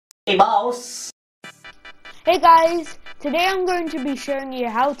Hey boss! Hey guys, today I'm going to be showing you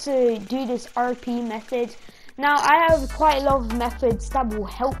how to do this RP method. Now I have quite a lot of methods that will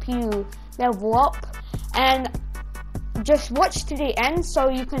help you level up, and just watch to the end so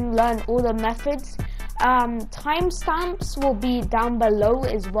you can learn all the methods. Timestamps will be down below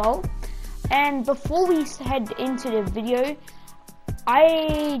as well. And before we head into the video,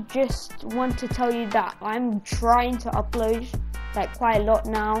 I just want to tell you that I'm trying to upload like quite a lot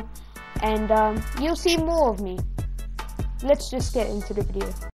now, and you'll see more of me. Let's just get into the video.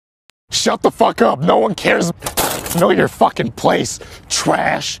 Shut the fuck up, no one cares. Know your fucking place,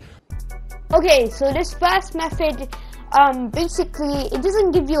 trash. Okay, so this first method, basically it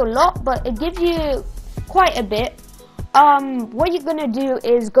doesn't give you a lot, but it gives you quite a bit. What you're gonna do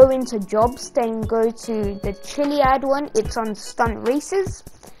is go into jobs, then go to the Chiliad one. It's on stunt races.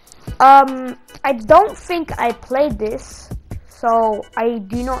 I don't think I played this, so I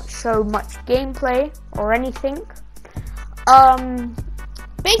do not show much gameplay or anything.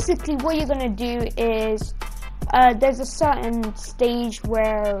 Basically what you're gonna do is there's a certain stage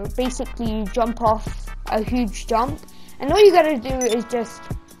where basically you jump off a huge jump, and all you gotta do is just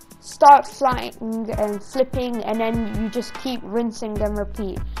start flying and flipping, and then you just keep rinsing and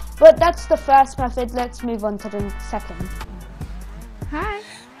repeat. But that's the first method. Let's move on to the second. Hi.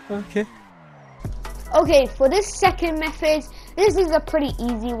 Okay, for this second method, this is a pretty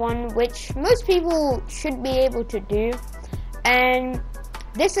easy one, which most people should be able to do. And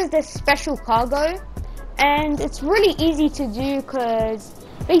this is the special cargo, and it's really easy to do because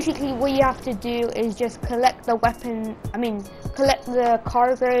basically what you have to do is just collect the collect the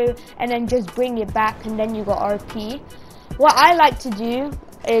cargo and then just bring it back, and then you got RP. What I like to do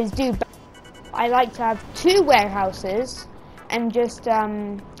is I like to have 2 warehouses and just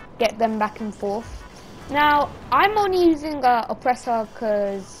get them back and forth. Now I'm only using a oppressor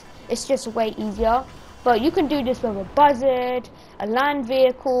because it's just way easier, but you can do this with a buzzard, a land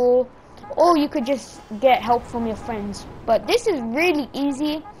vehicle, or you could just get help from your friends. But this is really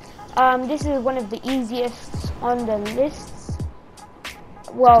easy. This is one of the easiest on the lists.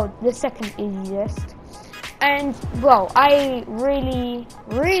 Well, the second easiest. And well, I really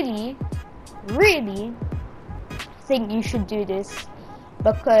think you should do this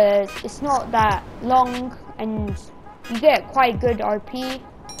because it's not that long and you get quite good RP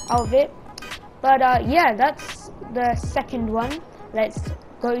out of it. But yeah, that's the second one. Let's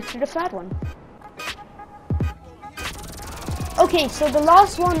go to the third one. Okay, so the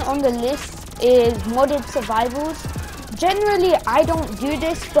last one on the list is modded survivals. Generally I don't do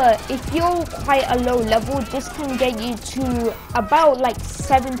this, but if you're quite a low level, this can get you to about like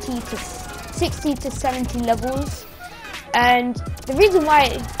 60 to 70 levels. And the reason why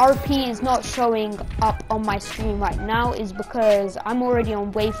RP is not showing up on my screen right now is because I'm already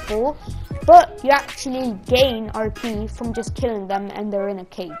on wave 4, but you actually gain RP from just killing them and they're in a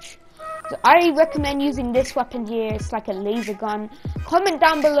cage. So I recommend using this weapon here. It's like a laser gun. Comment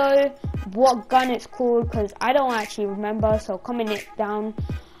down below what gun it's called because I don't actually remember, so comment down.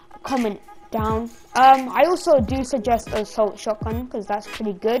 I also do suggest assault shotgun because that's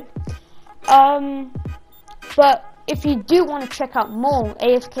pretty good. But if you do want to check out more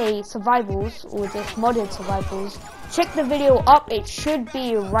AFK survivals or just modded survivals, check the video up. It should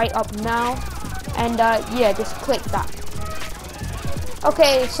be right up now, and yeah, just click that.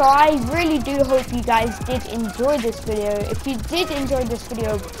 Okay, so I really do hope you guys did enjoy this video. If you did enjoy this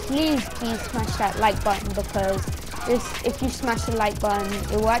video, please smash that like button, because if you smash the like button,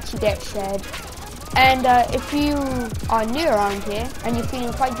 it will actually get shared. And if you are new around here and you're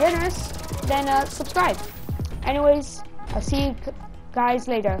feeling quite generous, then subscribe. Anyways, I'll see you guys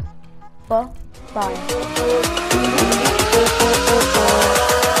later. Bye.